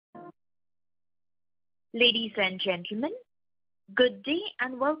Ladies and gentlemen, good day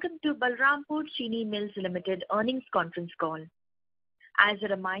and welcome to Balrampur Chini Mills Limited Earnings Conference Call. As a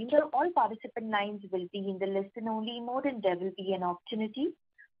reminder, all participant lines will be in the listen-only mode and there will be an opportunity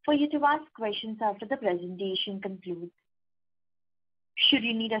for you to ask questions after the presentation concludes. Should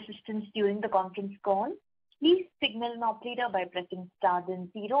you need assistance during the conference call, please signal an operator by pressing star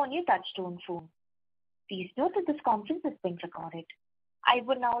then 0 on your touchtone phone. Please note that this conference is being recorded. I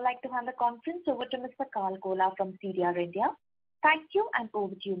would now like to hand the conference over to Mr. Concall from CDR India. Thank you and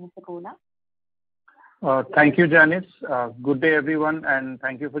over to you, Mr. Kola. Thank you, Janice. Good day, everyone, and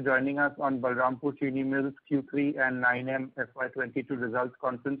thank you for joining us on Balrampur Chini Mills Q3 and 9M FY22 results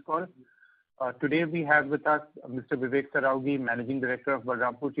conference call. Today we have with us Mr. Vivek Saraogi, Managing Director of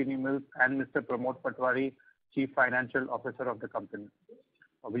Balrampur Chini Mills, and Mr. Pramod Patwari, Chief Financial Officer of the company.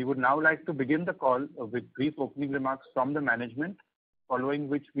 We would now like to begin the call with brief opening remarks from the management, following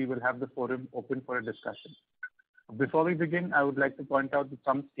which we will have the forum open for a discussion. Before we begin, I would like to point out that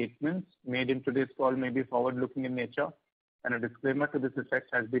some statements made in today's call may be forward-looking in nature, and a disclaimer to this effect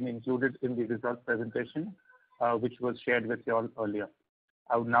has been included in the results presentation, which was shared with you all earlier.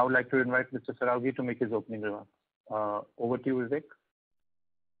 I would now like to invite Mr. Saraogi to make his opening remarks. Over to you, Vivek.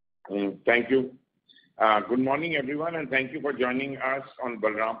 Thank you. Good morning, everyone, and thank you for joining us on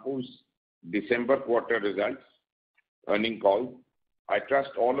Balrampur's December quarter results earning call. I trust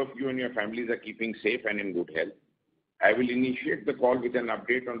all of you and your families are keeping safe and in good health. I will initiate the call with an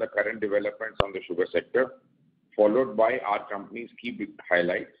update on the current developments on the sugar sector, followed by our company's key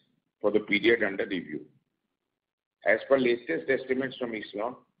highlights for the period under review. As per latest estimates from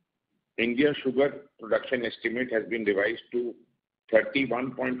ISNO, India's sugar production estimate has been revised to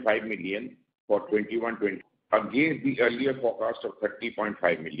 31.5 million for 21-20 against the earlier forecast of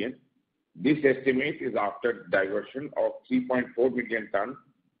 30.5 million. This estimate is after diversion of 3.4 million tons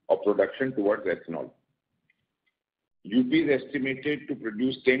of production towards ethanol. UP is estimated to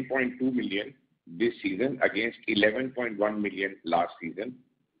produce 10.2 million this season against 11.1 million last season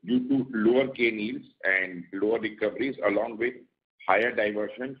due to lower cane yields and lower recoveries along with higher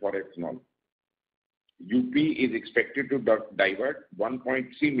diversion for ethanol. UP is expected to divert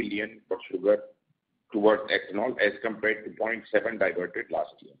 1.3 million for sugar towards ethanol as compared to 0.7 diverted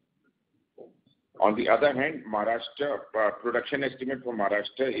last year. On the other hand, Maharashtra production estimate for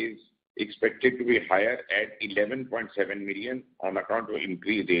Maharashtra is expected to be higher at 11.7 million on account of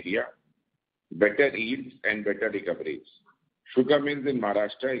increased area, better yields and better recoveries. Sugar mills in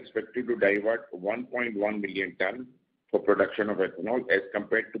Maharashtra are expected to divert 1.1 million ton for production of ethanol as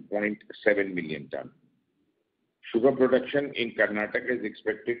compared to 0.7 million ton. Sugar production in Karnataka is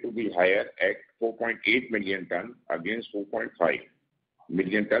expected to be higher at 4.8 million ton against 4.5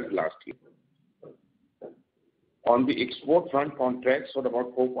 million tons last year. On the export front, contracts for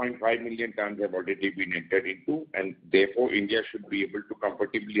about 4.5 million tons have already been entered into, and therefore India should be able to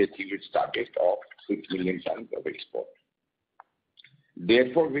comfortably achieve its target of 6 million tons of export.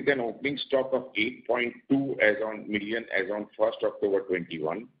 Therefore, with an opening stock of 8.2 million as on 1st October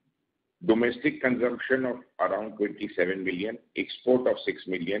 21, domestic consumption of around 27 million, export of 6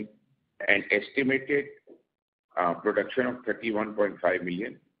 million, and estimated production of 31.5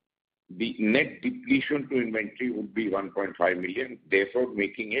 million, the net depletion to inventory would be 1.5 million, therefore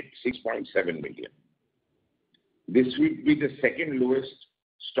making it 6.7 million. This will be the second lowest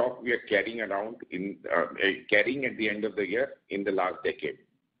stock we are carrying around carrying at the end of the year in the last decade.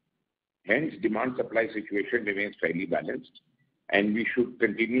 Hence, demand-supply situation remains fairly balanced, and we should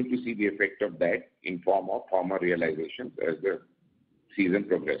continue to see the effect of that in form of farmer realizations as the season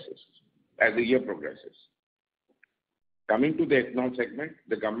progresses, as the year progresses. Coming to the ethanol segment,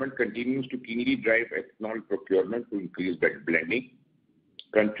 the government continues to keenly drive ethanol procurement to increase blending.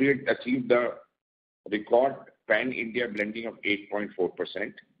 Country achieved the record pan-India blending of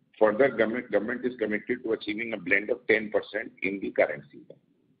 8.4%. Further, government is committed to achieving a blend of 10% in the current season.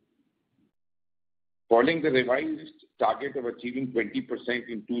 Following the revised target of achieving 20%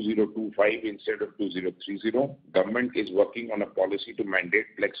 in 2025 instead of 2030, government is working on a policy to mandate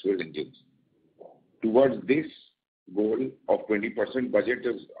flex fuel engines. Towards this goal of 20%, budget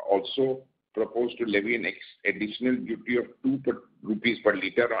is also proposed to levy an additional duty of 2 rupees per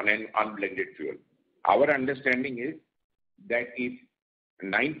litre on an unblended fuel. Our understanding is that if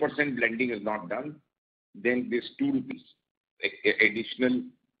 9% blending is not done, then this 2 rupees additional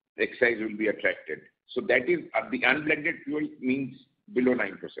excise will be attracted. So that is the unblended fuel means below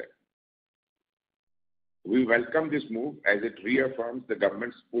 9%. We welcome this move as it reaffirms the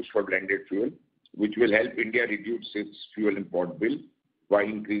government's push for blended fuel, which will help India reduce its fuel import bill while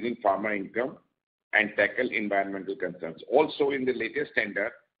increasing farmer income and tackle environmental concerns. Also, in the latest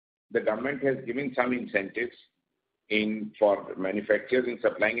tender, the government has given some incentives for manufacturers in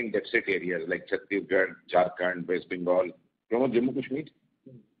supplying in deficit areas like Chhattisgarh, Jharkhand, West Bengal, Jammu Kashmir,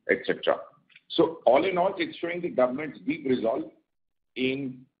 etc. So all in all, it's showing the government's deep resolve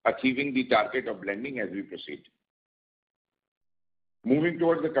in achieving the target of blending as we proceed. Moving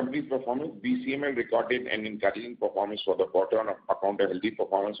towards the company's performance, BCML recorded an encouraging performance for the quarter on account of healthy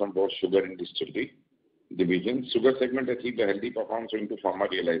performance on both sugar and distillery division. Sugar segment achieved a healthy performance into farmer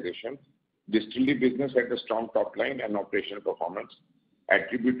realization. Distillery business had a strong top line and operational performance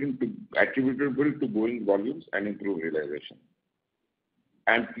attributable to growing volumes and improved realization.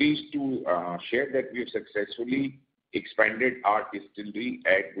 I am pleased to share that we have successfully expanded our distillery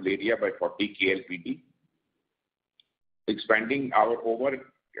at Bulgaria by 40 KLPD, expanding our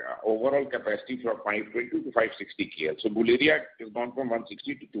overall capacity from 520 to 560 KL. So Bulgaria has gone from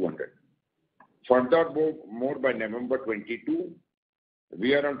 160 to 200. Furthermore, by November 22,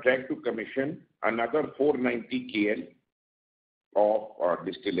 we are on track to commission another 490 KL of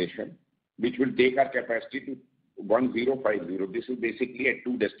distillation, which will take our capacity to 1050. This is basically at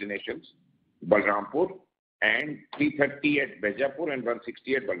two destinations, Balrampur and 330 at Bijapur and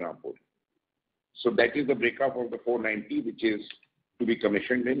 160 at Balrampur. So that is the breakup of the 490, which is to be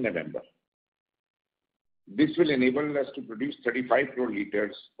commissioned in November. This will enable us to produce 35 crore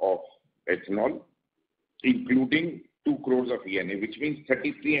liters of ethanol, including 2 crores of ENA, which means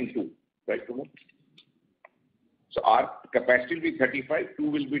 33 and 2, right, Kumar? So our capacity will be 35,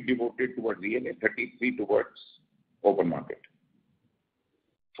 2 will be devoted towards ENA, 33 towards open market.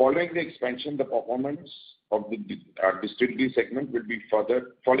 Following the expansion, the performance of the distillery segment will be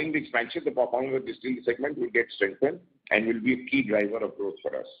further. Following the expansion, the performance of the distillery segment will get strengthened and will be a key driver of growth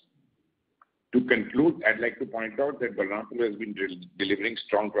for us. To conclude, I'd like to point out that Balrampur has been delivering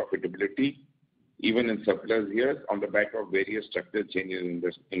strong profitability even in surplus years on the back of various structural changes in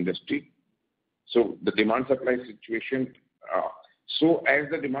this industry. So the demand-supply situation, as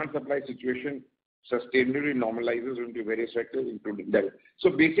the demand-supply situation sustainably normalizes into various sectors, including that. So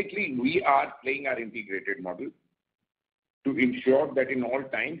basically, we are playing our integrated model to ensure that in all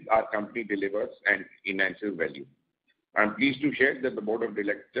times our company delivers and enhances value. I'm pleased to share that the Board of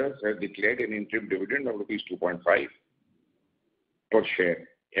Directors has declared an interim dividend of rupees 2.5 per share,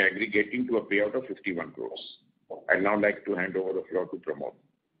 aggregating to a payout of 51 crores. I'd now like to hand over the floor to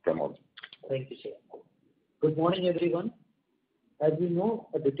Pramod. Thank you, sir. Good morning, everyone. As we know,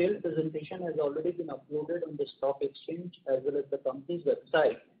 a detailed presentation has already been uploaded on the stock exchange as well as the company's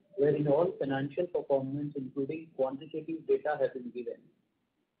website, wherein all financial performance, including quantitative data, have been given.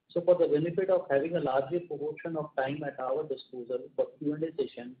 So for the benefit of having a larger proportion of time at our disposal for Q&A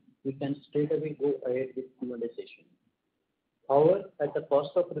session, we can straight away go ahead with Q&A session. However, at the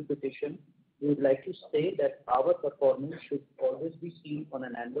cost of repetition, we would like to say that our performance should always be seen on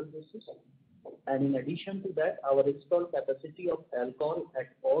an annual basis. And in addition to that, our installed capacity of alcohol at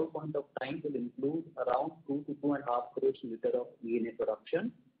all point of time will include around 2 to 2.5 crores liter of ENA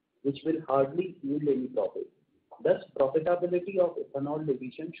production, which will hardly yield any profit. Thus, profitability of ethanol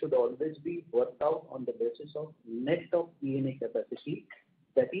division should always be worked out on the basis of net of ENA capacity,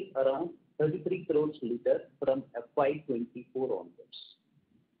 that is around 33 crores liter from FY24 onwards.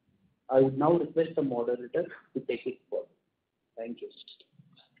 I would now request the moderator to take it forward. Thank you.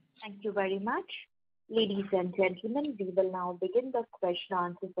 Thank you very much. Ladies and gentlemen, we will now begin the question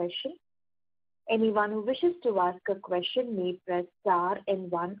answer session. Anyone who wishes to ask a question may press star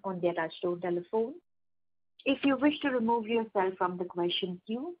and 1 on their touchtone telephone. If you wish to remove yourself from the question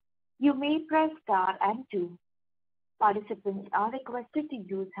queue, you may press star and 2. Participants are requested to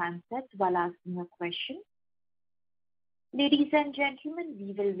use handsets while asking a question. Ladies and gentlemen,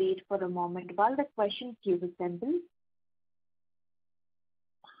 we will wait for a moment while the question queue assembles.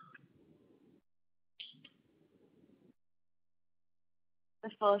 The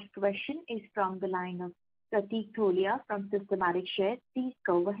first question is from the line of Pratik Tholia from Systematic Shares. Please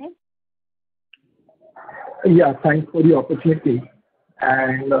go ahead. Yeah, thanks for the opportunity.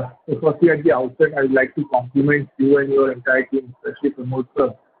 And firstly, at the outset, I would like to compliment you and your entire team, especially Pramod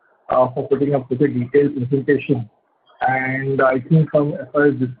sir, for putting up such a detailed presentation. And I think from as far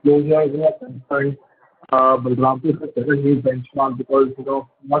as disclosures are concerned, Balrampur has set a new benchmark because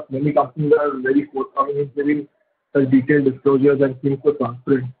not many companies are very forthcoming in giving such detailed disclosures and things so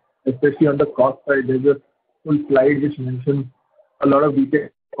transparent, especially on the cost side. There's a full slide which mentions a lot of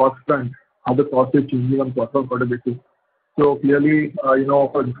detailed cost front, how the cost is changing on quarter-on-quarter basis. So clearly,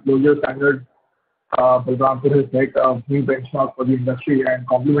 for disclosure standards, Balrampur has set a new benchmark for the industry, and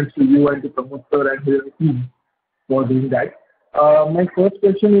compliments to you and to Pramod sir and his team for doing that. My first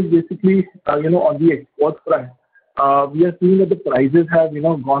question is basically, on the export front. we are seeing that the prices have,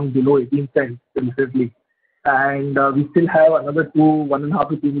 gone below 18 cents recently. And we still have another 1.5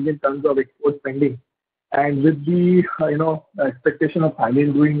 to 2 million tons of export pending. And with the, expectation of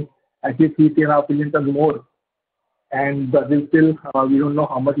Thailand doing at least 3.5 million tons more, and Brazil still, we don't know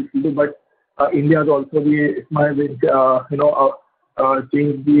how much it will do, but India has also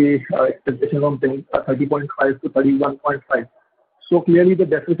changed the expectation from 30.5 to 31.5. So clearly the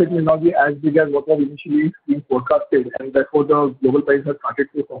deficit may not be as big as what was initially being forecasted, and therefore the global price has started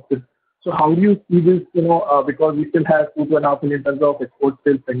to soften. So how do you see this, because we still have 2.5 million tons of exports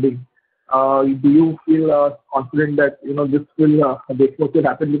still pending? Do you feel confident that, this will, the export will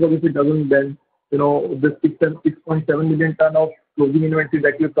happen? Because if it doesn't, then, this 6.7 million ton of closing inventory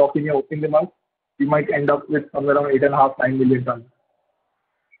that you talk in your opening remarks, we might end up with somewhere around 8.5, 9 million tons.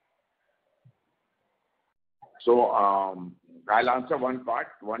 So I'll answer one part.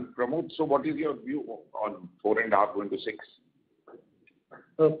 Pramod, so what is your view on 4.5 going to 6?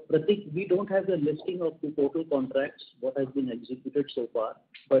 Pratik, we don't have the listing of the total contracts, what has been executed so far,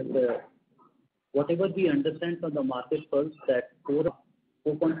 but whatever we understand from the market pulse, that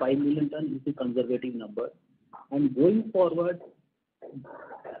 4.5 million ton is the conservative number. And going forward,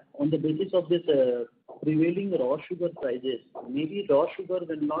 on the basis of this prevailing raw sugar prices, maybe raw sugar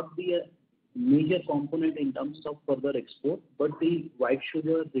will not be a major component in terms of further export, but the white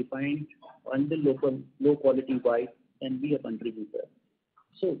sugar, refined, and the low quality white can be a contributor.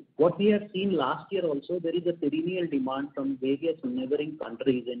 So what we have seen last year also, there is a perennial demand from various neighboring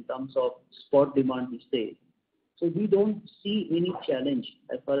countries in terms of spot demand these days. So we don't see any challenge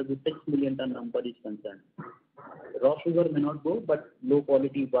as far as the 6 million ton number is concerned. Raw sugar may not go, but low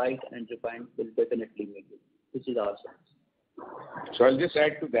quality white and refined will definitely make it. This is our sense. So I'll just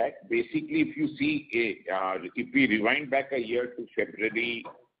add to that. Basically, if you see, if we rewind back a year to February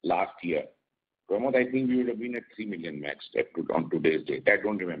last year, Pramod, I think we would have been at 3 million max on today's date. I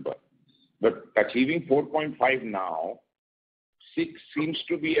don't remember. But achieving 4.5 now, 6 seems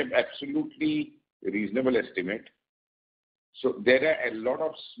to be an absolutely reasonable estimate. So there are a lot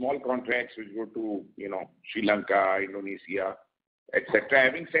of small contracts which go to, Sri Lanka, Indonesia, etc.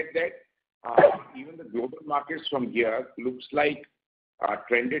 Having said that, even the global markets from here looks like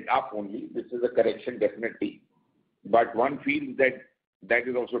trended up only. This is a correction definitely. But one feels that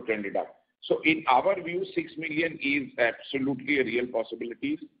is also trended up. So in our view, 6 million is absolutely a real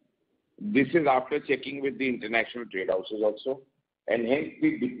possibility. This is after checking with the international trade houses also. And hence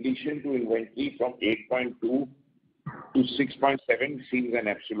the depletion to inventory from 8.2 to 6.7 seems an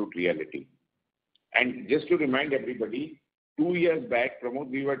absolute reality. And just to remind everybody, 2 years back, Pramod,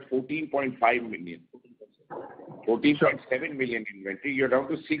 we were at 14.5 million. 14.7 million inventory. You're down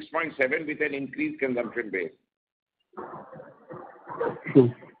to 6.7 with an increased consumption base.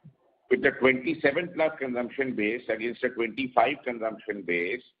 With the 27 plus consumption base against a 25 consumption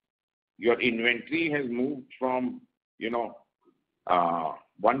base, your inventory has moved from,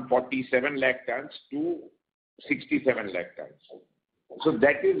 147 lakh tons to 67 lakh tons. So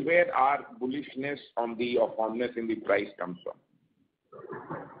that is where our bullishness on the firmness in the price comes from.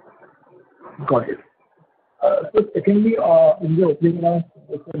 Got it. So secondly, in the opening remarks,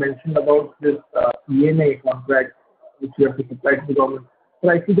 you mentioned about this ENA contract which you have to supply to the government. So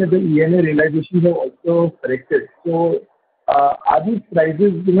I see that the ENA realizations have also corrected. So are these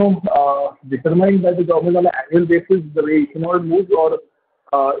prices, determined by the government on an annual basis the way ethanol moves, or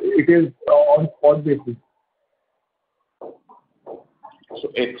it is on spot basis? So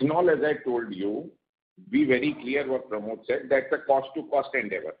ethanol, as I told you, be very clear what Pramod said, that's a cost-to-cost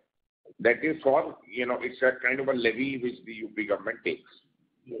endeavor. That is for, it's a kind of a levy which the UP government takes.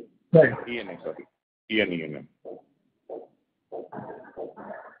 Right. ENA, sorry. ENA.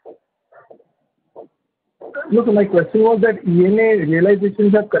 No, so my question was that ENA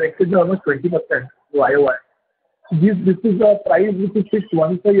realizations have corrected by almost 20% YOY. This is a price which is fixed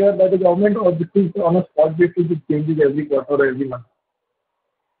once a year by the government, or this is on a spot basis which changes every quarter or every month?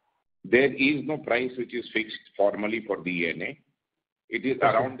 There is no price which is fixed formally for the ENA. It is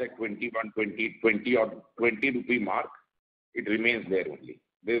around the 20 or 20 rupee mark. It remains there only.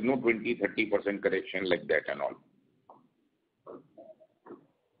 There is no 20-30% correction like that and all.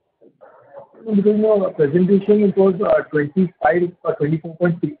 Because in your presentation it was 25 or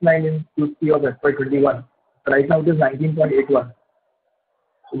 24.69 in Q3 of FY21. Right now it is 19.81.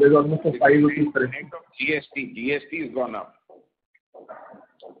 So there's almost a 5 rupees correction. GST has gone up.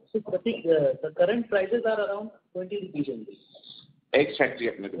 So Pratik, the current prices are around 20 rupees only. Exactly.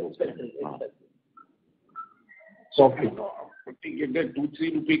 Exactly. Okay. If there's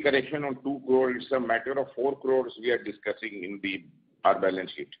 2-3 rupee correction on 2 crore, it's a matter of 4 crores we are discussing in our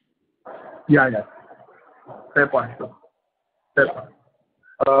balance sheet. Yeah. Fair point, sir. Fair point.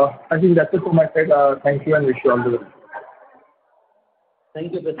 I think that's it from my side. Thank you and wish you all the best.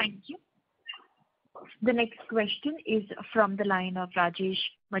 Thank you. Thank you. The next question is from the line of Rajesh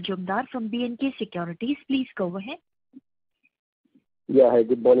Majumdar from B&K Securities. Please go ahead. Yeah, hi,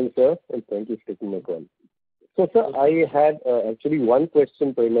 good morning, sir, and thank you for taking my call. So, sir, I had actually one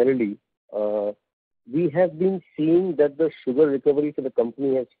question primarily. We have been seeing that the sugar recovery for the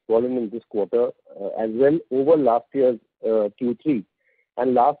company has fallen in this quarter as well over last year's Q3.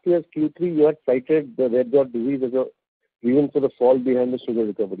 And last year's Q3, you had cited the red rot disease as a reason for the fall behind the sugar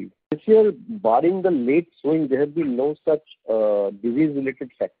recovery. This year, barring the late sowing, there have been no such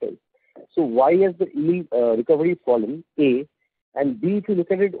disease-related factors. So why has the yield recovery fallen, A? And B, if you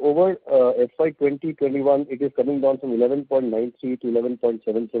look at it over FY2021, it is coming down from 11.93 to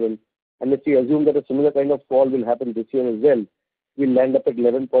 11.77. And if we assume that a similar kind of fall will happen this year as well, we'll land up at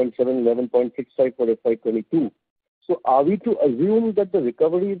 11.7, 11.65 for FY22. So are we to assume that the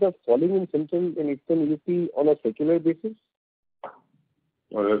recoveries are falling in Central and Eastern UP on a secular basis?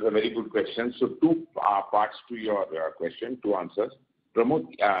 Well, that's a very good question. So two parts to your question, two answers. Pramod,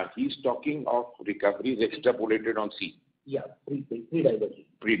 he's talking of recoveries extrapolated on C. Yeah, pre-diversion.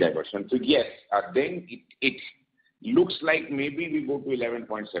 Pre-diversion. So yes, then it looks like maybe we go to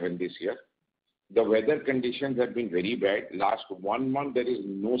 11.7 this year. The weather conditions have been very bad. Last 1 month, there is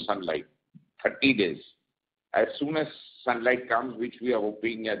no sunlight, 30 days. As soon as sunlight comes, which we are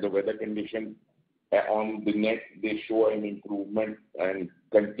hoping the weather condition on the net, they show an improvement and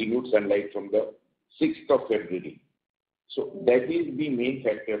continued sunlight from the 6th of February. So that is the main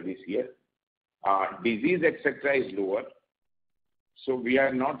factor this year. Disease, etc. is lower. So we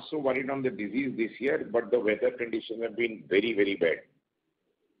are not so worried on the disease this year, but the weather conditions have been very, very bad.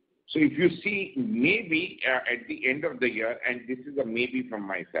 So if you see, maybe at the end of the year, and this is a maybe from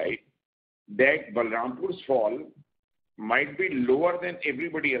my side, that Balrampur's fall might be lower than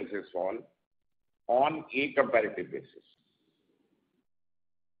everybody else's fall on a comparative basis.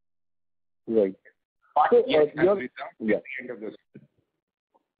 Right. But so, yes, at the end of the season.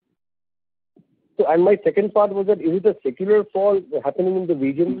 So, and my second part was that is it a secular fall happening in the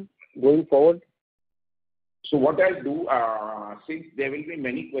region going forward? So what I'll do, since there will be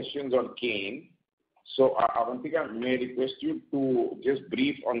many questions on cane, so Avantika, may I request you to just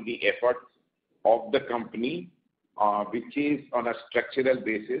brief on the efforts of the company, which is on a structural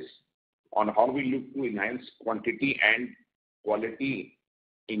basis, on how we look to enhance quantity and quality,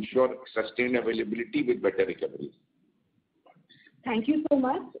 ensure sustained availability with better recovery. Thank you so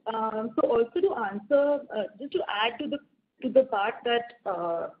much. So also to answer, just to add to the part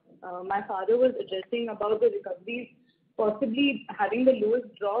that my father was addressing about the recoveries possibly having the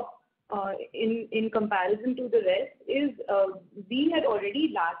lowest drop in comparison to the rest is we had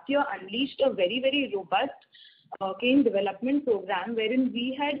already last year unleashed a very, very robust cane development program wherein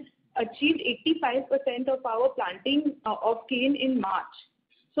we had achieved 85% of our planting of cane in March.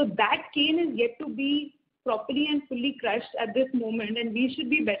 So that cane is yet to be properly and fully crushed at this moment, and we should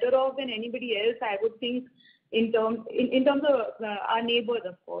be better off than anybody else, I would think, in terms of our neighbors,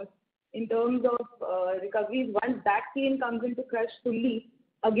 of course. In terms of recoveries, once that cane comes into crush fully,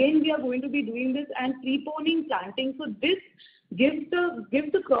 again we are going to be doing this and preponing planting. So this gives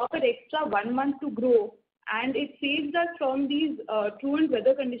the crop an extra 1 month to grow, and it saves us from these truant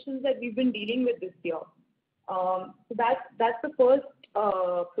weather conditions that we've been dealing with this year. So that's the first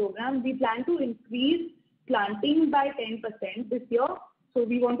program. We plan to increase planting by 10% this year. So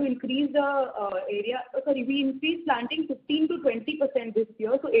we want to increase the we increase planting 15 to 20% this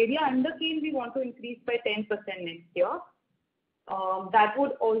year. So area under cane we want to increase by 10% next year. That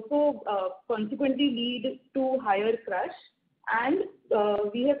would also consequently lead to higher crush. And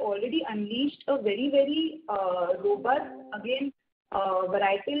we have already unleashed a very, very robust, again,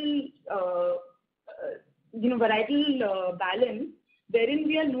 varietal balance, wherein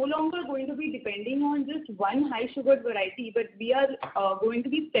we are no longer going to be depending on just one high sugared variety, but we are going to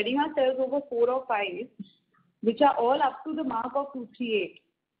be spreading ourselves over 4 or 5, which are all up to the mark of 238.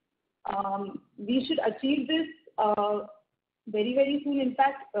 We should achieve this very, very soon. In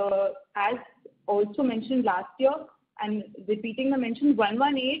fact, as also mentioned last year, and repeating the mention,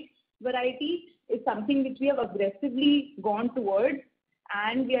 118 variety is something which we have aggressively gone towards,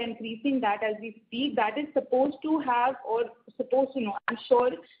 and we are increasing that as we speak. That is supposed to have, or supposed to know, I'm sure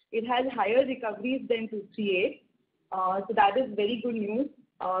it has higher recoveries than 238. So that is very good news.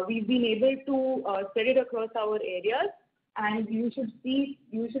 We've been able to spread it across our areas, and you should see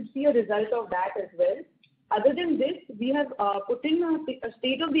a result of that as well. Other than this, we have put in a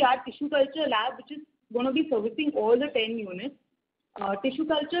state-of-the-art tissue culture lab, which is going to be servicing all the 10 units. Tissue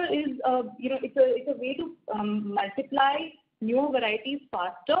culture is, it's a way to multiply newer varieties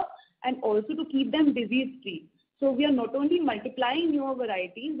faster and also to keep them disease-free. So we are not only multiplying newer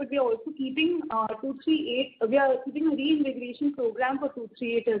varieties, but we are also keeping 238. We are keeping a reinvigoration program for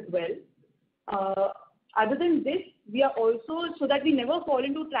 238 as well. Other than this, we are also, so that we never fall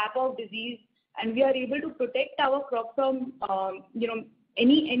into trap of disease, and we are able to protect our crop from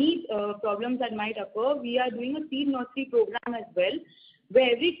any problems that might occur. We are doing a seed nursery program as well,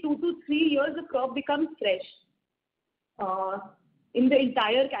 where every 2 to 3 years the crop becomes fresh in the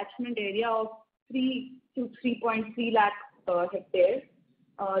entire catchment area of 3 to 3.3 lakh hectares.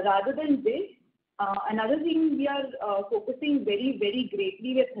 Rather than this, another thing we are focusing very, very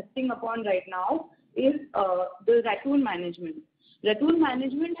greatly, we are testing upon right now, is the ratoon management. Ratoon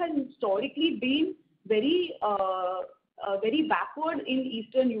management has historically been very backward in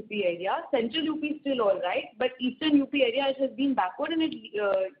eastern UP area. Central UP is still all right, but eastern UP area it has been backward, and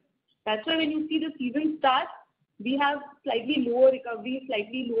that's why when you see the season start, we have slightly lower recovery,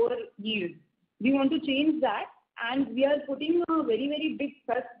 slightly lower yield. We want to change that, and we are putting a very, very big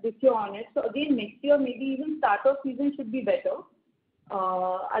thrust this year on it. So again, next year, maybe even start of season should be better.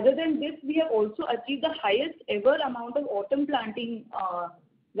 Other than this, we have also achieved the highest ever amount of autumn planting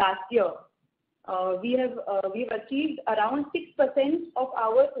last year. We've achieved around 6% of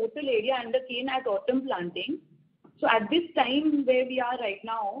our total area under cane at autumn planting. So at this time where we are right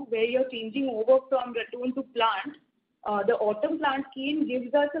now, where you're changing over from ratoon to plant, the autumn plant cane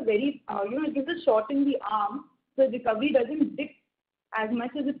gives us a very, it gives a shot in the arm, so recovery doesn't dip as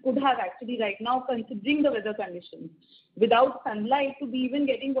much as it could have actually right now, considering the weather conditions. Without sunlight, to be even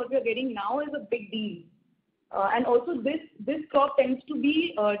getting what we are getting now is a big deal. And also this crop tends to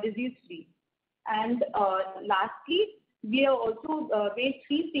be disease-free. And lastly, we have also made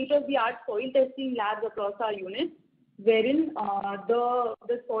 3 state-of-the-art soil testing labs across our units, wherein the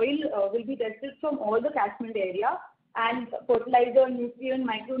soil will be tested from all the catchment area, and fertilizer, nutrient,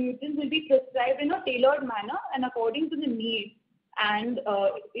 micronutrients will be prescribed in a tailored manner and according to the need, and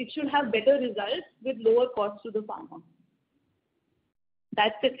it should have better results with lower cost to the farmer.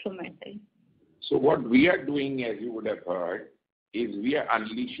 That's it from my side. So what we are doing, as you would have heard, is we are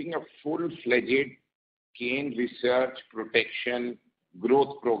unleashing a full-fledged cane research, protection,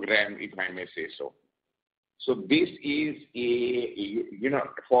 growth program, if I may say so. So this is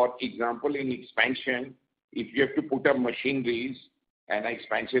for example, in expansion, if you have to put up machineries and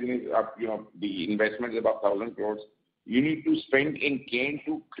expansion is up, the investment is about 1,000 crores, you need to spend in cane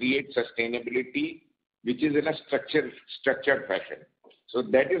to create sustainability, which is in a structured fashion. So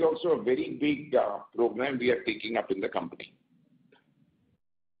that is also a very big program we are taking up in the company.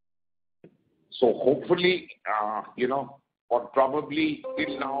 So hopefully, or probably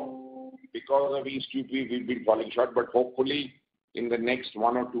till now, because of East UP, we've been falling short, but hopefully in the next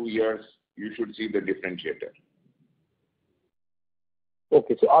 1 or 2 years, you should see the differentiator.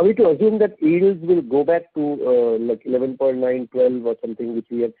 Okay, so are we to assume that yields will go back to like 11.9, 12 or something, which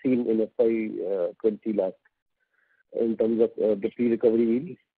we have seen in FY20 last, in terms of the pre-recovery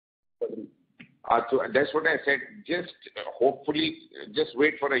yields? So that's what I said. Just hopefully, just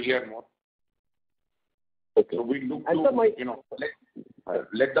wait for a year more. Okay. So we look to,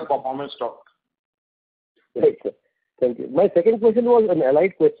 let the performance talk. Right, sir. Thank you. My second question was an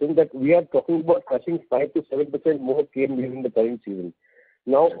allied question, that we are talking about crushing 5 to 7% more cane during the current season.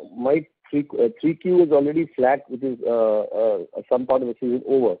 Now, my 3Q is already flat, which is some part of the season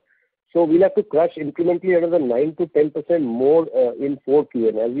over. So we'll have to crush incrementally another 9 to 10% more in 4Q.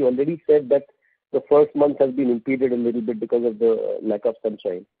 And as you already said that the first month has been impeded a little bit because of the lack of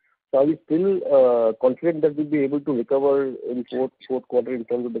sunshine. So are we still confident that we'll be able to recover in fourth quarter in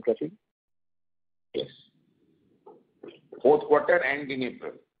terms of the crushing? Yes. Fourth quarter and in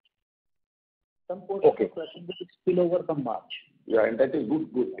April. Some portion of crushing will spill over from March. Yeah, and that is good.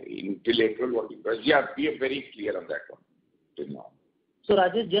 Until April, what we crush. Yeah, we are very clear on that one till now. So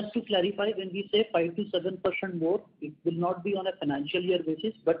Rajesh, just to clarify, when we say 5 to 7% more, it will not be on a financial year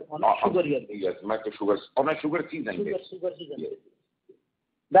basis, but on a sugar year basis. Yes, on a sugar season basis. Sugar season basis.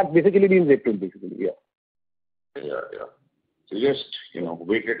 That basically means April, basically, yeah. Yeah. So just,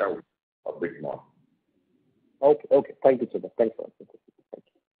 wait it out a bit more. Okay. Thank you, sir. Thanks for answering. Thank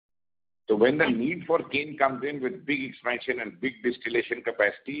you. So when the need for cane comes in with big expansion and big distillation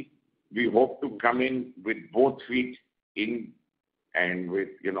capacity, we hope to come in with both feet in and with,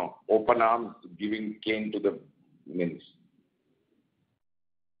 open arms, giving cane to the mills.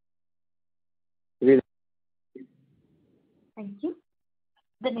 Thank you.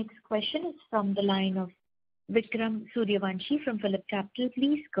 The next question is from the line of Vikram Suryavanshi from Phillip Capital.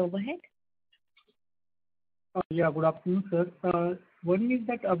 Please go ahead. Yeah, good afternoon, sir. One is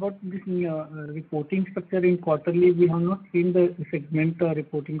that about this reporting structure in quarterly, we have not seen the segment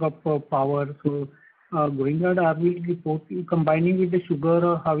reporting of power. So going ahead, are we reporting combining with the sugar,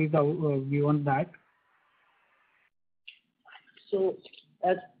 or how is our view on that? So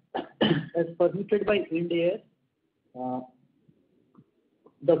as permitted by Ind AS,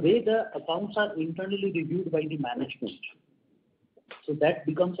 the way the accounts are internally reviewed by the management, so that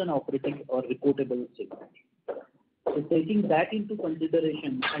becomes an operating or reportable segment. So taking that into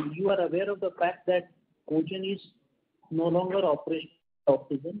consideration, and you are aware of the fact that Cogen is no longer operational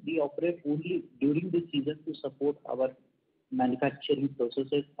off-season. We operate only during the season to support our manufacturing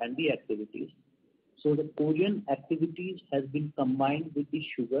processes and the activities. So the Cogen activities has been combined with the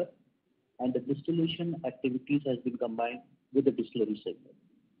sugar, and the distillation activities has been combined with the distillery segment.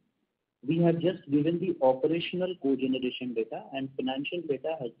 We have just given the operational cogeneration data, and financial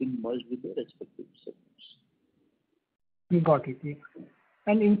data has been merged with the respective segments. Got it. Yeah.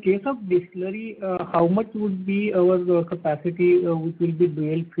 And in case of distillery, how much would be our capacity, which will be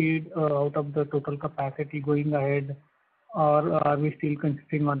dual feed out of the total capacity going ahead, or are we still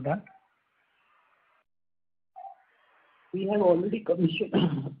considering on that? We have already commissioned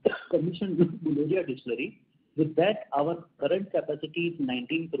Buloria distillery. With that, our current capacity is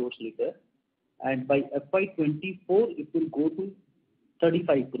 19 crores liter, and by FY24 it will go to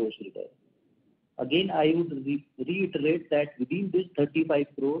 35 crores liter. Again, I would reiterate that within this 35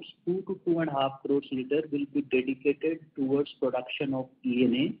 crores, 2 to 2.5 crores liter will be dedicated towards production of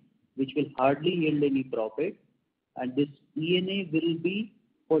ENA, which will hardly yield any profit, and this ENA will be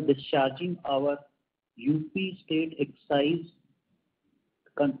for discharging our UP state excise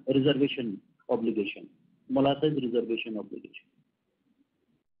reservation obligation, molasses reservation obligation.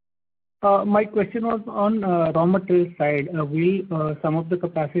 My question was on raw material side. Will some of the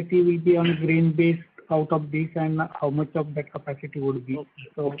capacity will be on grain based out of this, and how much of that capacity would be?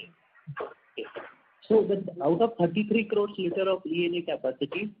 So out of 33 crores liter of ENA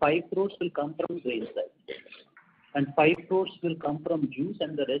capacity, 5 crores will come from grain side, and 5 crores will come from juice,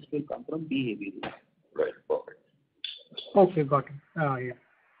 and the rest will come from B-heavy. Right, perfect. Okay, got it. Yeah.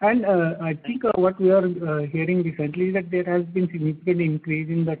 And I think what we are hearing recently is that there has been significant increase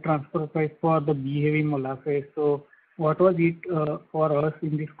in the transfer price for the B-heavy molasses. So what was it for us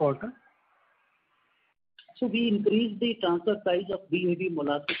in this quarter? So we increased the transfer price of B-heavy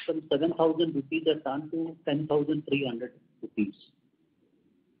molasses from 7,000 rupees a ton to 10,300 rupees,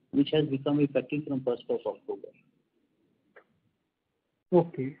 which has become effective from 1st of October.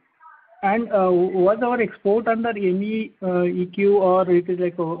 Okay. And was our export under any EQ, or it is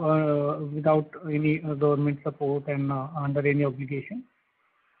like without any government support and under any obligation?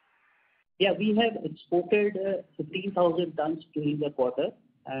 Yeah, we have exported 15,000 tons during the quarter,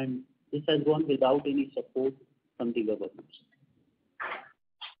 and this has gone without any support from the government.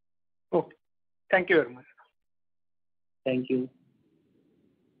 Okay. Thank you very much. Thank you.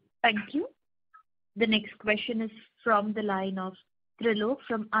 Thank you. The next question is from the line of Trilok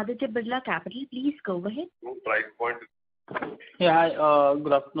from Aditya Birla Capital. Please go ahead. Yeah, hi,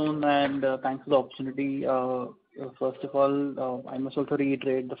 good afternoon, and thanks for the opportunity. First of all, I must also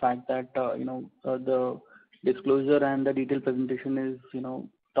reiterate the fact that the disclosure and the detailed presentation is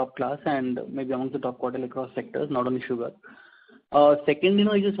top class and maybe amongst the top quartile across sectors, not only sugar. Second,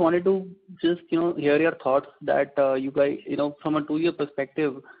 I just wanted to hear your thoughts that you guys, from a 2-year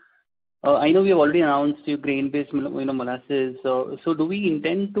perspective. I know we have already announced your grain-based molasses. So do we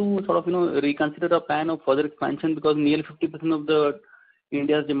intend to sort of reconsider a plan of further expansion, because nearly 50% of the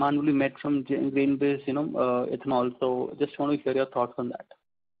India's demand will be met from grain-based ethanol. So just want to hear your thoughts on that.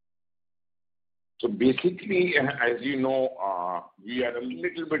 So basically, as you know, we are a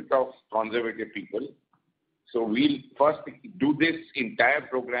little bit of conservative people. So we'll first do this entire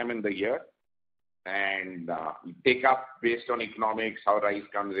program in the year, and take up based on economics, how rice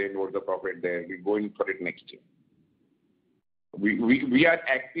comes in, what's the profit there. We're going for it next year. We are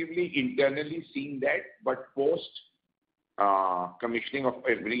actively internally seeing that, but post commissioning of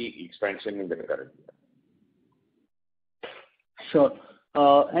every expansion in the current year. Sure.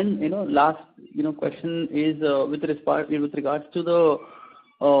 And last question is with regards to the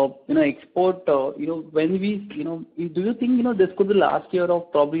export. When we do you think this could be the last year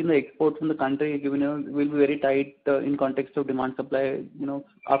of probably the exports from the country, given will be very tight in context of demand supply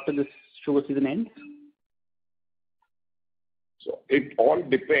after this sugar season ends? So it all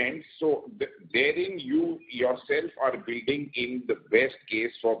depends. So therein you yourself are building in the best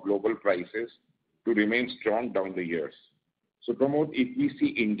case for global prices to remain strong down the years. So Pramod, if we see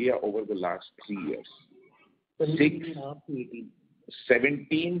India over the last 3 years,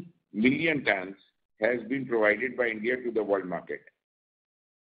 17 million tons has been provided by India to the world market.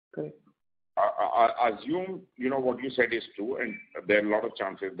 Correct. Assume, what you said is true, and there are a lot of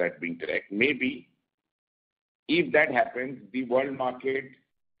chances that being correct. Maybe if that happens, the world market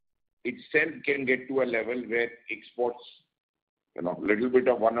itself can get to a level where exports, little bit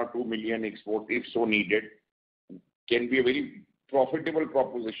of 1 or 2 million exports, if so needed, can be a very profitable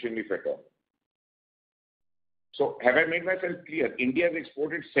proposition, if at all. So have I made myself clear? India has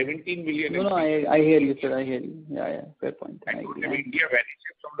exported 17 million. No, I hear you, sir. I hear you. Yeah, fair point. And if India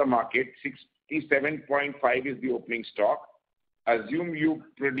vanishes from the market, 67.5 is the opening stock. Assume you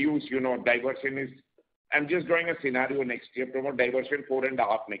produce, diversion is, I'm just drawing a scenario next year, promote diversion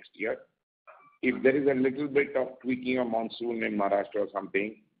 4.5 next year. If there is a little bit of tweaking of monsoon in Maharashtra or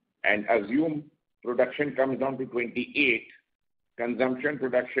something, and assume production comes down to 28, consumption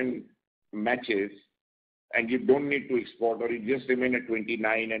production matches, and you don't need to export, or you just remain at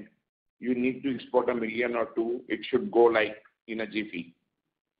 29 and you need to export 1 million or 2, it should go like in a jiffy.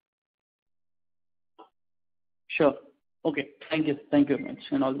 Sure. Okay. Thank you. Thank you very much,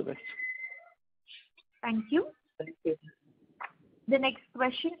 and all the best. Thank you. Thank you. The next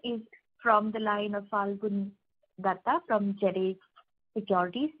question is from the line of Falgun Datta from Jade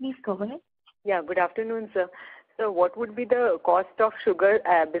Securities. Please go ahead. Yeah, good afternoon, sir. So what would be the cost of sugar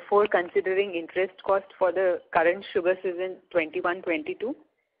before considering interest cost for the current sugar season 21-22?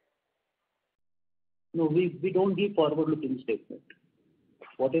 No, we don't give forward-looking statement.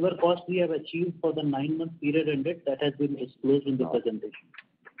 Whatever cost we have achieved for the 9-month period ended, that has been disclosed in the presentation.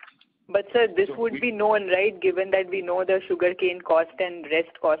 But sir, this would be known, right, given that we know the sugarcane cost and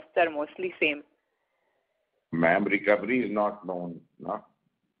rest costs are mostly same. Ma'am, recovery is not known, no?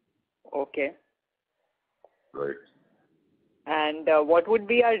 Okay. Right. And what would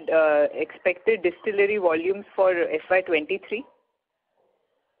be our expected distillery volumes for FY23?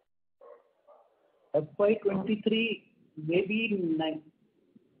 FY23 maybe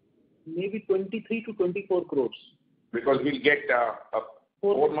 23 to 24 crores. Because we'll get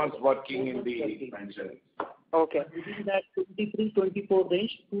 4 months working in the expansion. Okay. Within that 23-24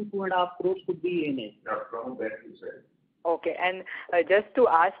 range, 2.5 crores could be in it. Yeah, from that you said. Okay, and just to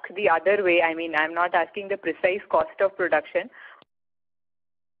ask the other way, I mean, I'm not asking the precise cost of production.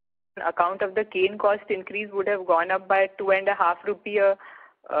 On account of the cane cost increase would have gone up by 2.5 rupee a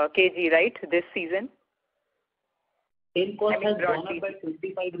kg, right, this season? Cane cost has gone up by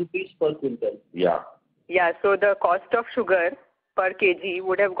 25 rupees per quintal. Yeah. Yeah, so the cost of sugar per kg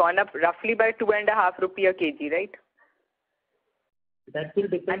would have gone up roughly by 2.5 rupee a kg, right? That will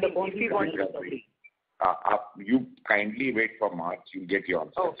depend upon the recovery. You kindly wait for March, you'll get your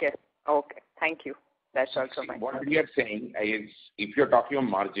answer. Okay. Thank you. That's also fine. What we are saying is, if you're talking on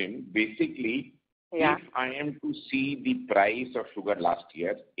margin, basically, if I am to see the price of sugar last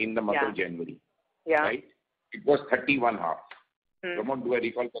year in the month of January, right, it was 31.5. Pramod, do I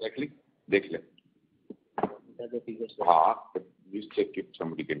recall correctly? Dekh le. But please check if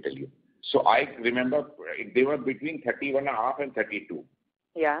somebody can tell you. So I remember they were between 31.5 and 32.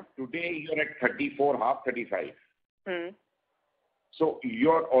 Yeah. Today you're at 34.5, 35. So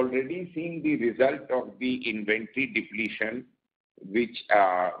you're already seeing the result of the inventory depletion, which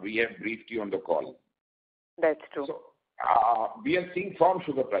we have briefed you on the call. That's true. So we are seeing firm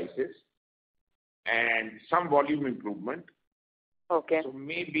sugar prices and some volume improvement. Okay. So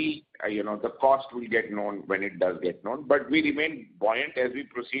maybe, the cost will get known when it does get known, but we remain buoyant as we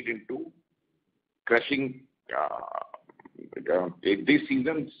proceed into crushing this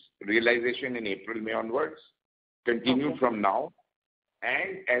season's realization in April, May onwards, continue from now,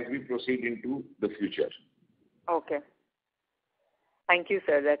 and as we proceed into the future. Okay. Thank you,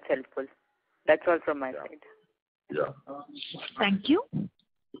 sir. That's helpful. That's all from my side. Yeah. Thank you.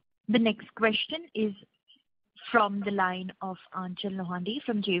 The next question is from the line of Aanchal Lohandi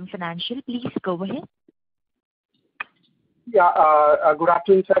from JM Financial. Please go ahead. Yeah, good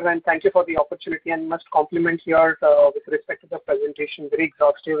afternoon, sir, and thank you for the opportunity, and must compliment here with respect to the presentation, very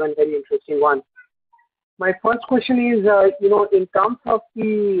exhaustive and very interesting one. My first question is, in terms of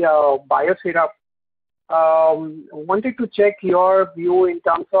the biosyrup, wanted to check your view in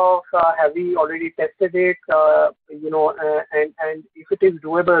terms of have we already tested it, and if it is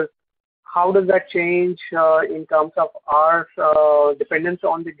doable, how does that change in terms of our dependence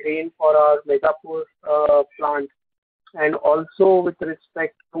on the grain for our Megapur plant? And also with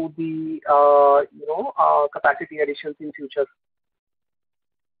respect to the capacity additions in future.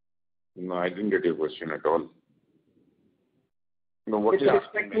 No, I didn't get your question at all. No, what with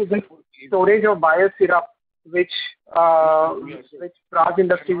respect to the storage of biosyrup, which Praj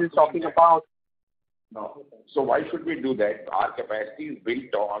Industries is talking about. No. So why should we do that? Our capacity is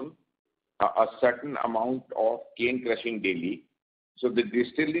built on a certain amount of cane crushing daily. So the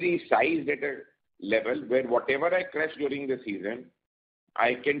distillery is sized at a level where whatever I crush during the season,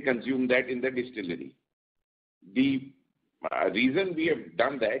 I can consume that in the distillery. The reason we have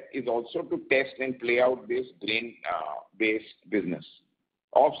done that is also to test and play out this grain-based business.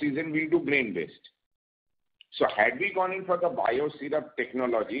 Off-season, we'll do grain-based. So had we gone in for the bio-syrup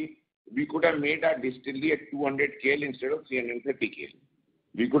technology, we could have made our distillery at 200 KL instead of 330 KL.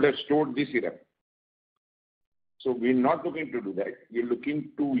 We could have stored the syrup. So we're not looking to do that. We're looking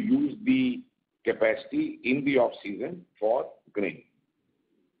to use the capacity in the off-season for grain.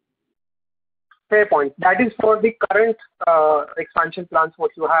 Fair point. That is for the current expansion plans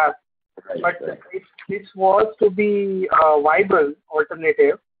what you have. Right, but right. if this was to be a viable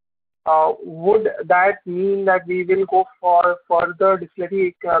alternative, would that mean that we will go for further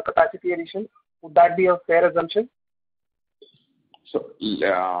distillery capacity addition? Would that be a fair assumption? So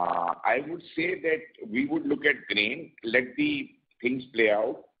I would say that we would look at grain, let the things play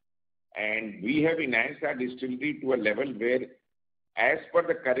out, and we have enhanced our distillery to a level where, as per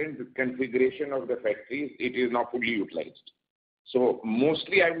the current configuration of the factories, it is now fully utilized. So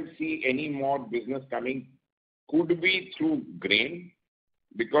mostly I would see any more business coming could be through grain,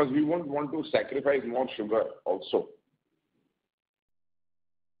 because we won't want to sacrifice more sugar also.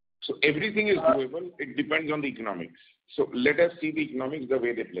 So everything is doable. It depends on the economics. So let us see the economics the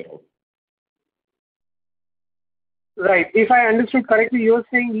way they play out. Right. If I understood correctly, you're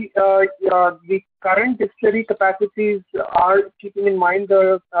saying the current distillery capacities are keeping in mind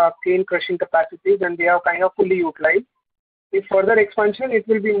the cane crushing capacities, and they are kind of fully utilized. If further expansion, it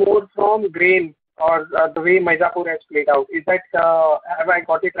will be more from grain, or the way Mirzapur has played out. Is that, have I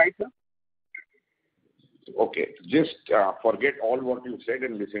got it right, sir? Okay. Just forget all what you said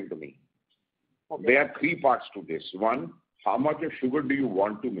and listen to me. Okay. There are three parts to this. One, how much of sugar do you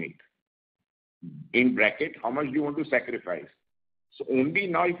want to make? In bracket, how much do you want to sacrifice? So only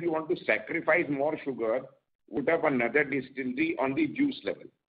now if you want to sacrifice more sugar, would have another distillery on the juice level,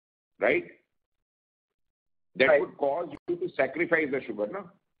 right? That right. would cause you to sacrifice the sugar, no?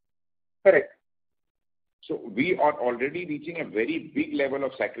 Correct. So we are already reaching a very big level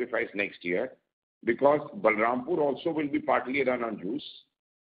of sacrifice next year, because Balrampur also will be partly run on juice,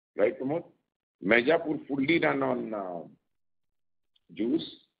 right, Pramod? Mirzapur fully run on juice.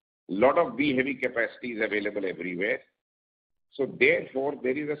 Lot of B-heavy capacity is available everywhere. So therefore,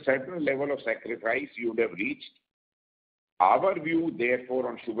 there is a certain level of sacrifice you would have reached. Our view, therefore,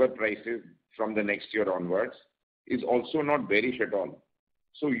 on sugar prices from the next year onwards is also not bearish at all.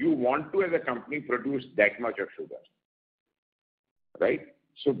 So you want to, as a company, produce that much of sugar, right?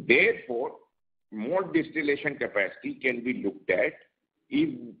 So therefore, more distillation capacity can be looked at if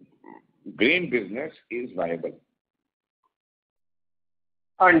grain business is viable.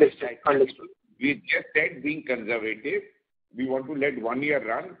 Understood. We just said, being conservative, we want to let 1 year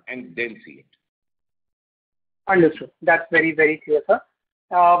run and then see it. Understood. That's very, very clear, sir.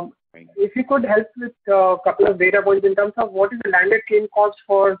 If you could help with a couple of data points in terms of what is the landed cane cost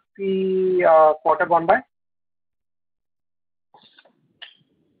for the quarter gone by?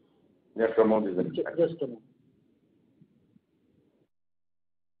 Yes, Pramod is in. Just a moment.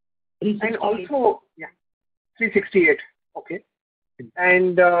 And also, 368. Okay.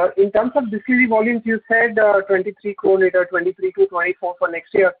 And in terms of distillery volumes, you said 23 crore liter, 23 to 24 for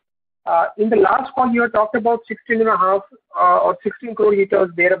next year. In the last call, you had talked about 16.5 or 16 crore liters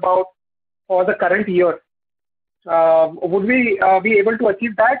thereabout for the current year. Would we be able to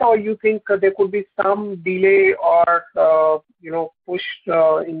achieve that, or you think there could be some delay or push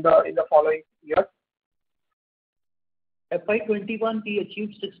in the following year? FY21 we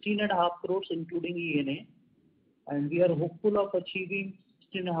achieved 16.5 crores including ENA, and we are hopeful of achieving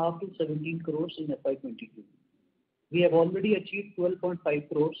 16.5 to 17 crores in FY22. We have already achieved 12.5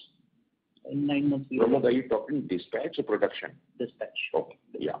 crores in 9 months. Pramod, are you talking dispatch or production? Dispatch. Okay.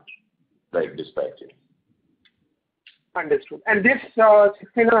 Yeah. Right, dispatch. Yeah. Understood. And this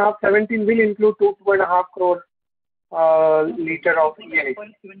 16.5, 17 will include 2.5 crore liter of ENA.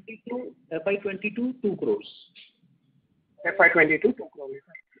 FY22, 2 crores. FY22, 2 crore liters.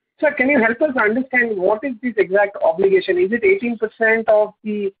 Sir, can you help us understand what is this exact obligation? Is it 18% of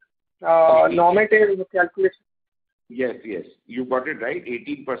the normative calculation? Yes. You got it right.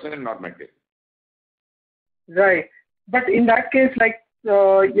 18% and normative. Right. But in that case,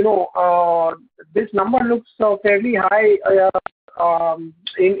 this number looks fairly high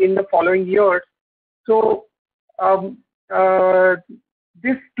in the following years. So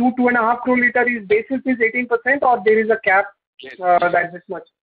this 2.5 crore liter is basis is 18%, or there is a cap that's this much?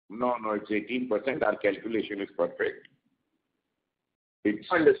 No, it's 18%. Our calculation is perfect.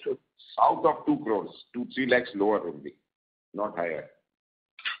 It's Understood. south of 2 crores, 2-3 lakhs lower only, not higher.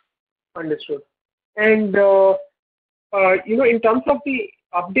 Understood. And, in terms of the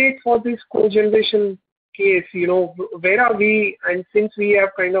update for this cogeneration case, where are we? And since we have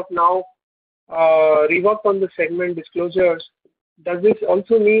kind of now reworked on the segment disclosures, does this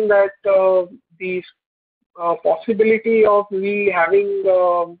also mean that the possibility of we having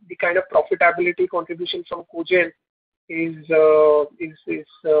the kind of profitability contribution from cogen is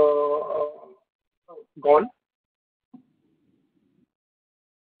gone?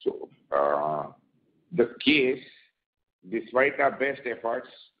 So, the case, despite our best efforts,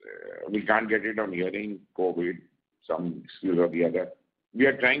 we can't get it on hearing, COVID, some excuse or the other. We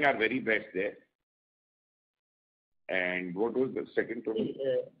are trying our very best there. And what was the second question?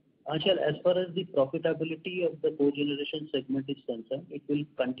 Anshul, as far as the profitability of the cogeneration segment is concerned, it will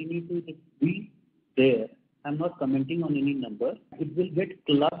continue to be there. I'm not commenting on any number. It will get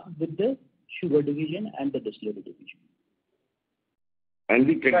clubbed with the sugar division and the distillery division. And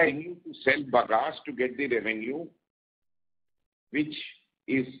we continue to sell bagasse to get the revenue, which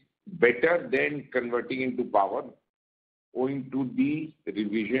is better than converting into power, owing to the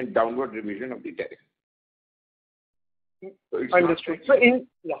downward revision of the tariff. So Understood. So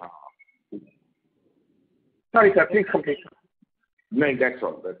sorry, sir, please complete. No, that's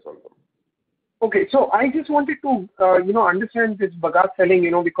all. Okay, so I just wanted to, understand this bagasse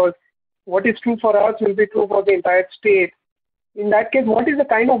selling, because what is true for us will be true for the entire state. In that case, what is the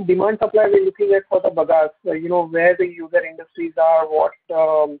kind of demand supply we're looking at for the bagasse? Where the user industries are, what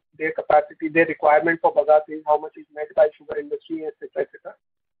their capacity, their requirement for bagasse is, how much is met by sugar industry, etc., etc.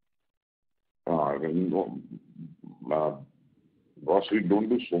 Boss, we don't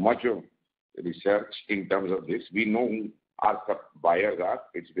do so much of research in terms of this. We know who our buyers are.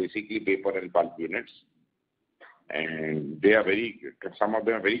 It's basically paper and pulp units. And some of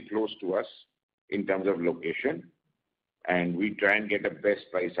them are very close to us in terms of location. And we try and get the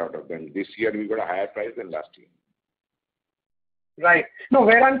best price out of them. This year we got a higher price than last year. Right. No,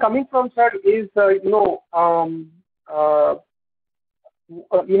 where I'm coming from, sir, is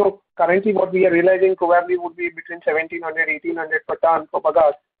currently what we are realizing probably would be between 1,700, 1,800 per ton for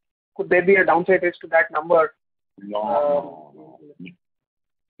bagasse. Could there be a downside risk to that number? No.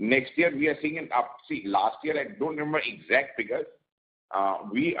 Next year we are seeing an up. See, last year I don't remember exact figures.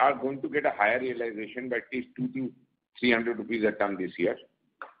 We are going to get a higher realization by at least 200 to 300 rupees a ton this year.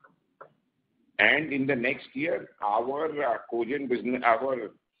 And in the next year, our cogen business,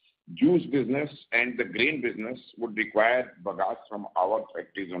 our juice business and the grain business would require bagasse from our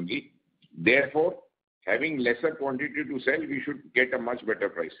factories only. Therefore, having lesser quantity to sell, we should get a much better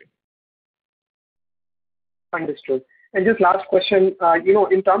pricing. Understood. And just last question,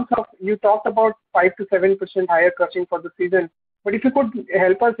 in terms of, you talked about 5 to 7% higher crushing for the season, but if you could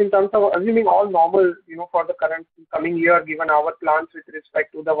help us in terms of assuming all normal, for the coming year, given our plans with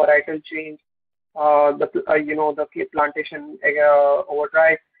respect to the varietal change, the plantation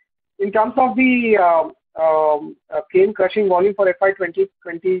overdrive. In terms of the cane crushing volume for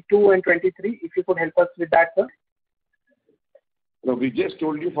FY22 and 23, if you could help us with that, sir. No, we just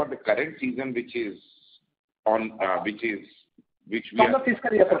told you for the current season, which we from the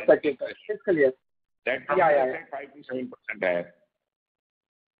fiscal year perspective, fiscal year. That 5 to 7% higher.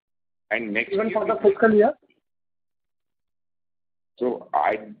 And next even year, for the fiscal year? So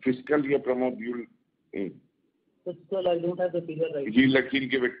fiscal year promote you. Fiscal, I don't have the figure right. He'll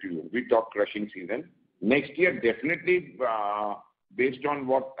give it to you. We talk crushing season. Next year, definitely, based on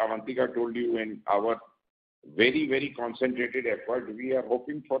what Avantika told you in our very, very concentrated effort, we are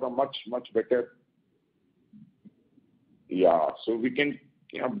hoping for a much, much better. Yeah, so we can,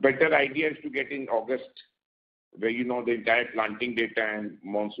 better ideas to get in August, where the entire planting data and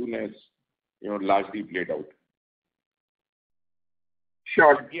monsoon has, largely played out.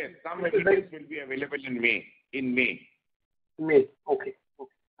 Sure. But yes, some evidence will be available in May. May. Okay.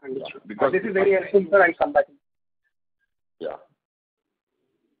 Understood. Yeah, because this is very helpful, sir. I'll come back. Yeah.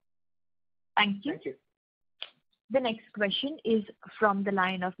 Thank you. Thank you. The next question is from the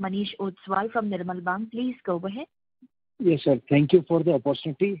line of Manish Otswal from Nirmal Bang. Please go ahead. Yes, sir. Thank you for the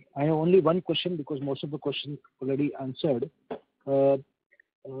opportunity. I have only one question because most of the questions already answered. The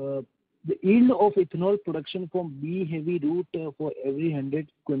yield of ethanol production from B-heavy route for every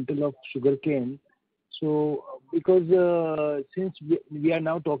 100 quintal of sugarcane. So, because since we are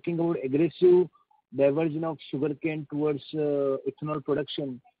now talking about aggressive diversion of sugarcane towards ethanol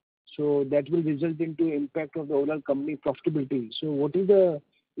production, so that will result into impact of the overall company profitability. So, what is the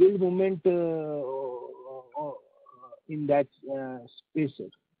yield movement in that space, sir?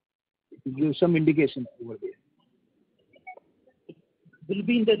 Give some indication over there. will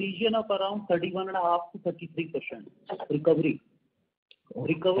be in the region of around 31.5 to 33% recovery.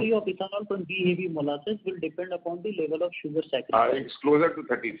 Recovery of ethanol from B-heavy molasses will depend upon the level of sugar sacrifice. It's closer to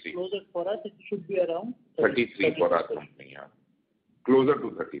 33. Closer for us, it should be around 33 for our company, yeah. Closer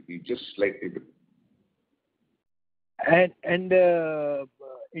to 33, just slightly bit. And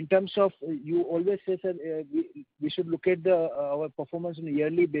in terms of, you always say, sir, we should look at our performance on a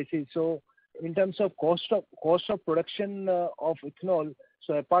yearly basis. So in terms of cost of production of ethanol,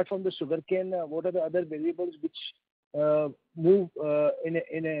 so apart from the sugarcane, what are the other variables which move in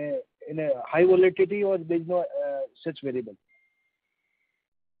a high volatility, or there is no such variable?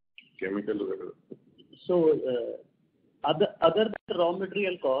 Chemical. So other than raw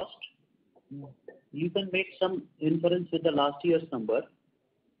material cost, you can make some inference with the last year's number.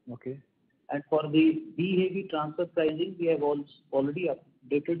 Okay. And for the B-heavy transfer pricing, we have already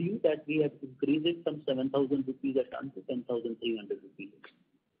updated you that we have increased it from 7,000 rupees a ton to 10,300 rupees.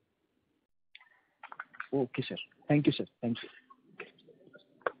 Okay, sir. Thank you, sir. Thank you.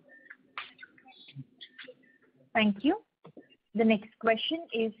 Thank you. The next question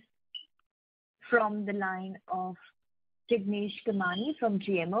is from the line of Jignesh Kamani from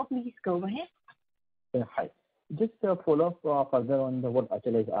GMO. Please go ahead. Hi. Just a follow-up further on what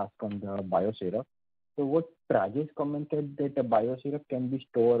Achal has asked on the biosyrup. So what Rajesh commented that the biosyrup can be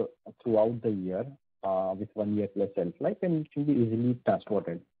stored throughout the year with 1 year plus shelf life, and it can be easily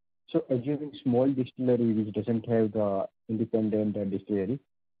transported. So assuming small distillery which doesn't have the independent distillery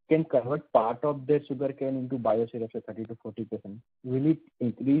can convert part of their sugarcane into biosyrup, so 30 to 40%, will it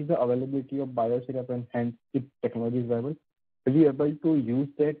increase the availability of biosyrup and hence if technology is viable? Will you be able to use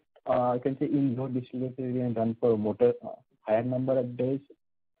that, I can say, in your distillery and run for a higher number of days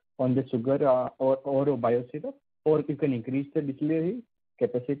on the sugar or biosyrup, or you can increase the distillery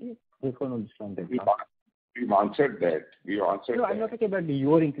capacity? We've answered that. No, I'm not talking about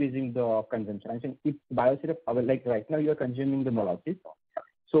you're increasing the consumption. I'm saying if biosyrup, like right now you're consuming the molasses.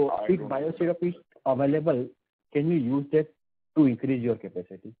 So if biosyrup is available, can you use that to increase your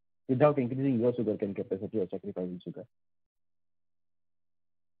capacity without increasing your sugarcane capacity or sacrificing sugar?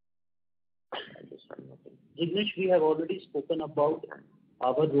 Jignesh, we have already spoken about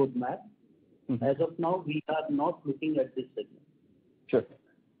our roadmap. Mm-hmm. As of now, we are not looking at this segment. Sure.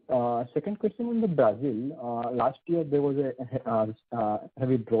 Second question on the Brazil. Last year there was a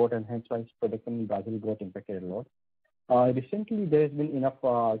heavy drought, and hence why production in Brazil got impacted a lot. Recently there has been enough,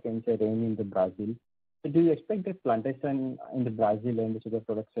 I can say, rain in the Brazil. So do you expect that plantation in the Brazil and the sugar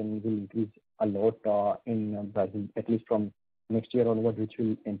production will increase a lot in Brazil, at least from next year onward, which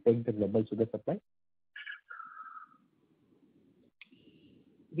will impact the global sugar supply?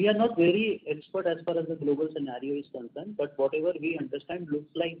 We are not very expert as far as the global scenario is concerned, but whatever we understand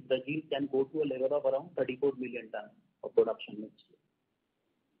looks like Brazil can go to a level of around 34 million tons of production next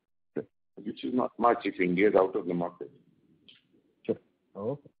year. Which is not much if India is out of the market. Sure.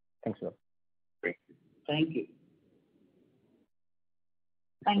 Okay. Thanks a lot. Thank you. Thank you.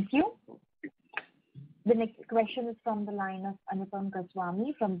 Thank you. The next question is from the line of Anupam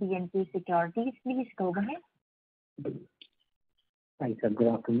Goswami from BNP Securities. Please go ahead. Hi, sir. Good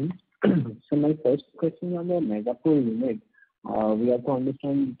afternoon. So my first question on the Megapur unit, we have to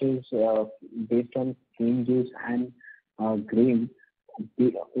understand it is based on cane juice and grain.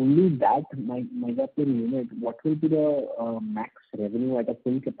 Only that Megapur unit, what will be the max revenue at a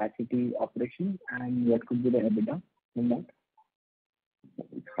full capacity operation, and what could be the EBITDA in that?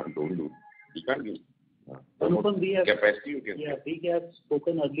 We can't do. Anupam, we have, capacity you can we have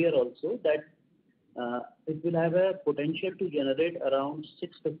spoken earlier also that it will have a potential to generate around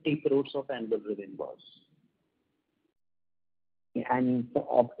 650 crores of annual revenue. And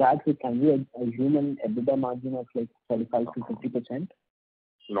of that, can we assume an EBITDA margin of like 45 to 50%?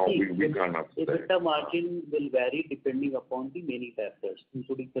 No, we can't have that. EBITDA margin will vary depending upon the many factors,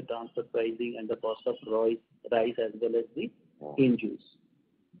 including the transfer pricing and the cost of rice as well as the cane juice.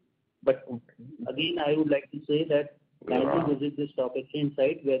 But again, I would like to say that kindly visit the stock exchange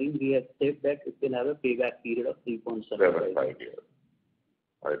site wherein we have said that it will have a payback period of 3.75 years.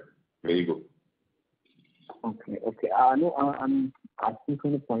 Right. Very good. Okay. No, I'm asking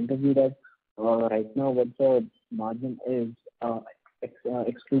from the point of view that right now what the margin is,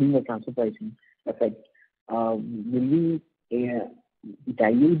 excluding the transfer pricing effect, will we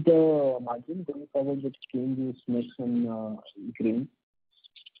dilute the margin going forward with cane juice mix and grain,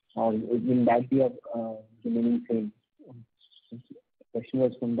 or will that be remaining same? The question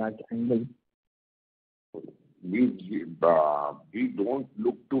was from that angle. We don't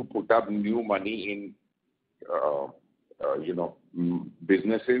look to put up new money in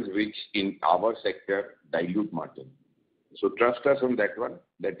businesses which in our sector dilute margin. So trust us on that one.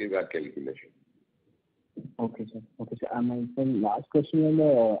 That is our calculation. Okay, sir. And my last question on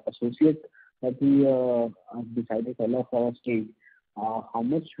the associate that we decided to sell off our stake. How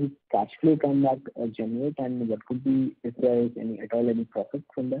much cash flow can that generate, and what could be, if there is any profit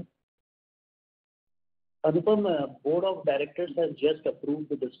from that? Anupam, Board of Directors has just approved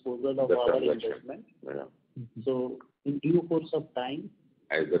the disposal of our investment. Yeah. So, in due course of time.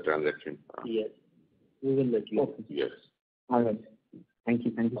 As the transaction. Yes. We will let you know. Okay. Yes. All right. Thank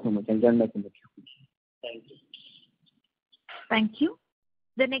you so much. I'll join back in the queue. Thank you. Thank you.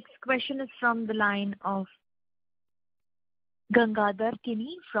 The next question is from the line of Gangadhar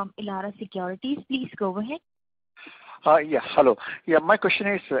Kini from Elara Securities. Please go ahead. Hello. My question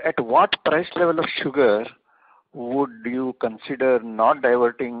is, at what price level of sugar would you consider not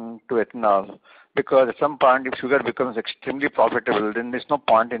diverting to ethanol? Because at some point, if sugar becomes extremely profitable, then there's no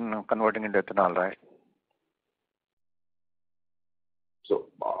point in converting into ethanol, right? So,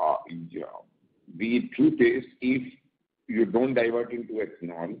 the truth is, if you don't divert into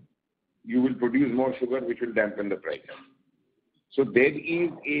ethanol, you will produce more sugar, which will dampen the price. So there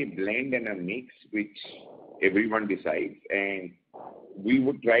is a blend and a mix which everyone decides, and we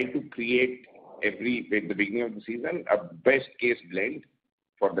would try to create at the beginning of the season a best case blend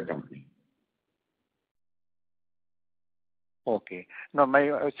for the company. Okay. Now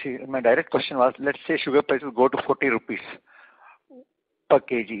my direct question was, let's say sugar prices go to 40 rupees per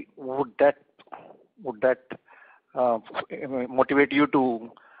kg. Would that motivate you to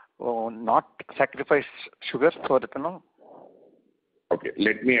not sacrifice sugar for ethanol? Okay,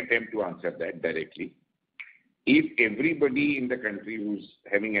 let me attempt to answer that directly. If everybody in the country who's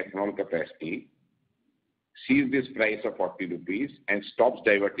having ethanol capacity sees this price of 40 rupees and stops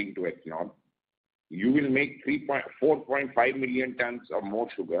diverting to ethanol, you will make 4.5 million tons of more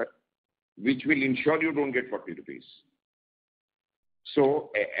sugar, which will ensure you don't get 40 rupees. So,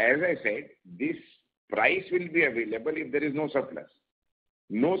 as I said, this price will be available if there is no surplus.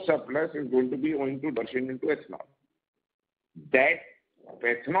 No surplus is going to be owing to diversion into ethanol. That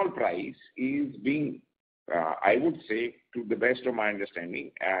ethanol price is being, I would say, to the best of my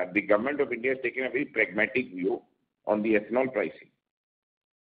understanding, the government of India has taken a very pragmatic view on the ethanol pricing.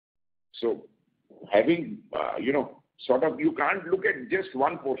 So, having, you can't look at just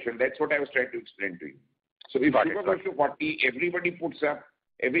one portion. That's what I was trying to explain to you. So, if sugar goes to 40, everybody puts up,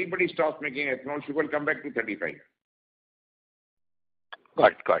 everybody stops making ethanol, sugar will come back to 35.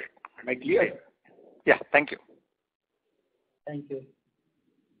 Got it. Am I clear? Yeah, thank you. Thank you.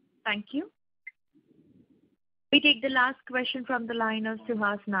 Thank you. We take the last question from the line of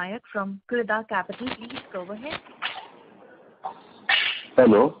Suhas Nayak from Krida Capital. Please go ahead.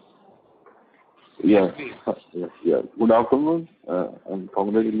 Hello. Yeah. Good afternoon and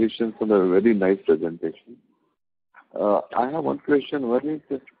congratulations on a very nice presentation. I have one question. One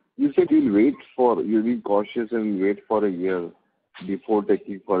is, you said you'll be cautious and wait for a year before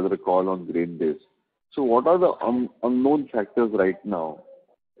taking further call on grain days. So what are the unknown factors right now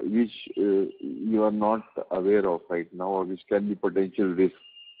which you are not aware of right now, or which can be potential risk,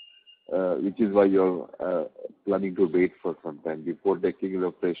 which is why you're planning to wait for some time before taking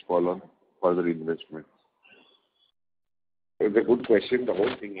a fresh call on further investments? It's a good question. The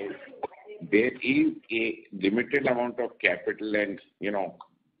whole thing is, there is a limited amount of capital and,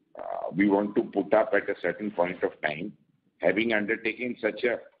 we want to put up at a certain point of time, having undertaken such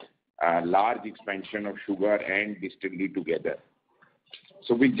a large expansion of sugar and distillery together.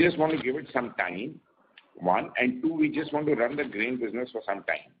 So we just want to give it some time, one, and two, we just want to run the grain business for some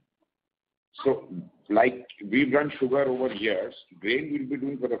time. So, like we've run sugar over years, grain we'll be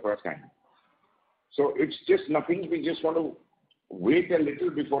doing for the first time. So it's just nothing, we just want to wait a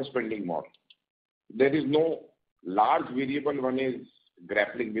little before spending more. There is no large variable one is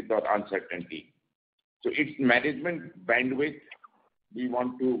grappling with or uncertainty. So it's management bandwidth. We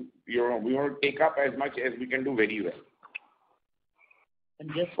want to, take up as much as we can do very well. And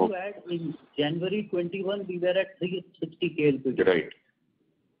just to add, in January 21, we were at 360 KLPD. Right.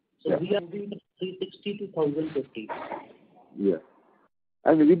 So we are moving 360 to 1050. Yeah.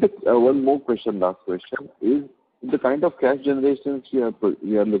 And with one more question, last question, is the kind of cash generations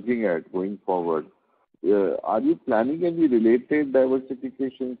we are looking at going forward. Are you planning any related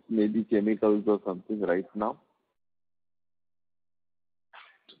diversifications, maybe chemicals or something right now?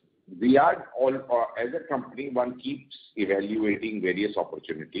 We are all, as a company, one keeps evaluating various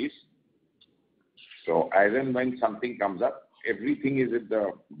opportunities. So as and when something comes up, everything is at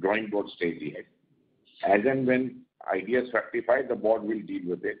the drawing board stage yet. As and when ideas fructify, the board will deal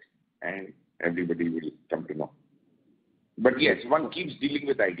with it and everybody will come to know. But yes, one keeps dealing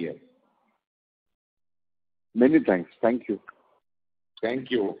with ideas. Many thanks. Thank you.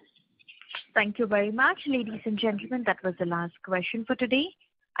 Thank you. Thank you very much. Ladies and gentlemen, that was the last question for today.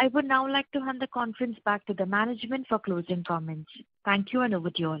 I would now like to hand the conference back to the management for closing comments. Thank you, and over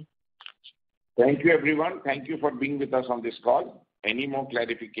to you all. Thank you, everyone. Thank you for being with us on this call. Any more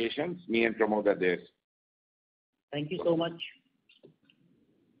clarifications, me and Pramod are there. Thank you so much.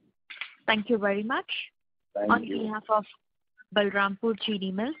 Thank you very much. On behalf of Balrampur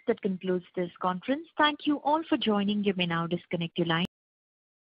Chini Mills, that concludes this conference. Thank you all for joining. You may now disconnect your line.